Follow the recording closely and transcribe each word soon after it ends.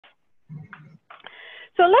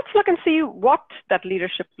So let's look and see what that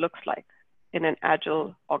leadership looks like in an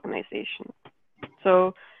agile organization.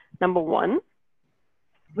 So number one,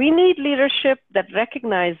 we need leadership that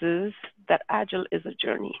recognizes that agile is a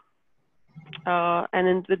journey.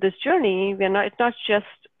 With this journey, it's not just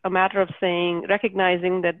a matter of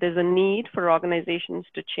recognizing that there's a need for organizations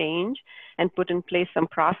to change and put in place some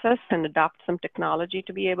process and adopt some technology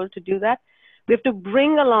to be able to do that. We have to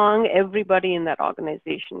bring along everybody in that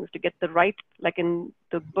organization. We have to get the right, like in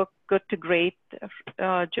the book Good to Great,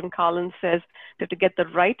 Jim Collins says, we have to get the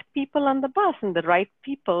right people on the bus and the right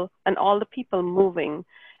people and all the people moving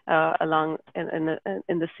along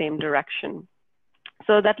in the same direction.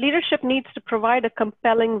 So that leadership needs to provide a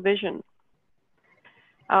compelling vision.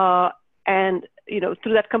 And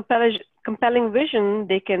through that compelling vision,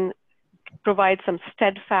 they can provide some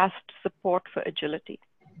steadfast support for agility.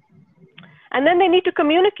 And then they need to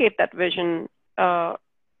communicate that vision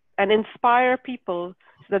and inspire people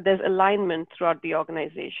so that there's alignment throughout the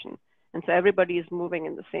organization. And so everybody is moving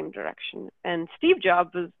in the same direction. And Steve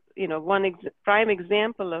Jobs was, one prime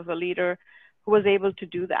example of a leader who was able to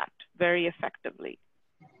do that very effectively.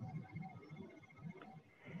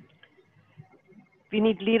 We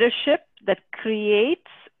need leadership that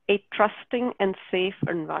creates a trusting and safe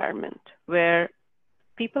environment where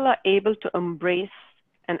people are able to embrace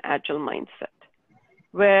an agile mindset,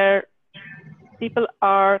 where people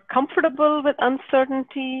are comfortable with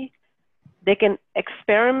uncertainty, they can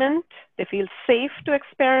experiment, they feel safe to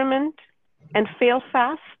experiment and fail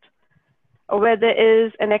fast, or where there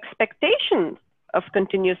is an expectation of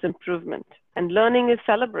continuous improvement and learning is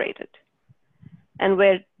celebrated, and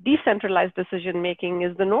where decentralized decision-making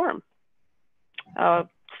is the norm.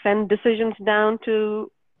 Send decisions down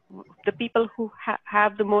to the people who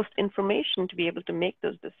have the most information to be able to make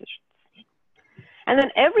those decisions. And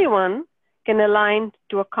then everyone can align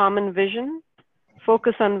to a common vision,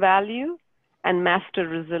 focus on value, and master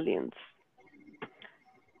resilience.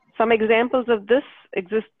 Some examples of this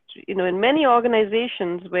exist in many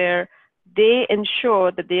organizations where they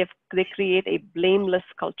ensure that they create a blameless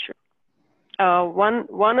culture.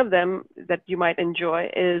 One of them that you might enjoy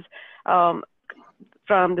is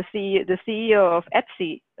from the CEO of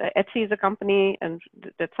Etsy. Etsy is a company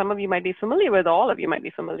that some of you might be familiar with, all of you might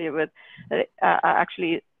be familiar with.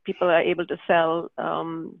 Actually, people are able to sell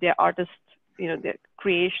their artists, their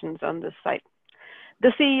creations on this site.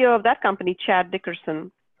 The CEO of that company, Chad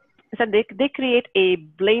Dickerson, said they create a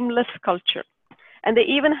blameless culture. And they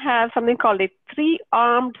even have something called a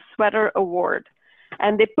 3-armed sweater award.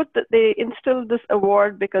 And they instilled this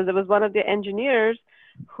award because it was one of the engineers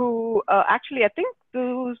who actually, I think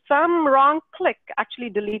through some wrong click, actually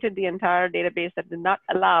deleted the entire database that did not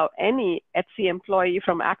allow any Etsy employee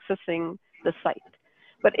from accessing the site.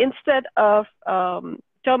 But instead of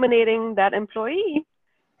terminating that employee,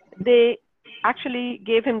 they actually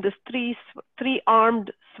gave him this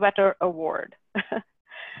 3-armed sweater award.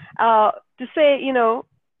 To say,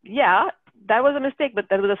 yeah, that was a mistake, but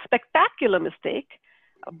that was a spectacular mistake.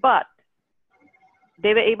 But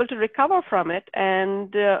they were able to recover from it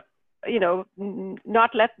and,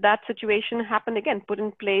 not let that situation happen again, put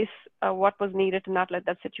in place what was needed to not let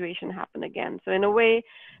that situation happen again. So in a way,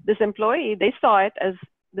 this employee, they saw it as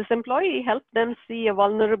this employee helped them see a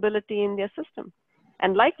vulnerability in their system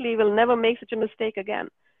and likely will never make such a mistake again.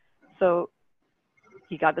 So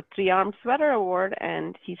he got the 3-armed sweater award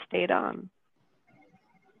and he stayed on.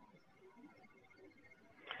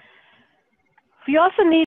 We also need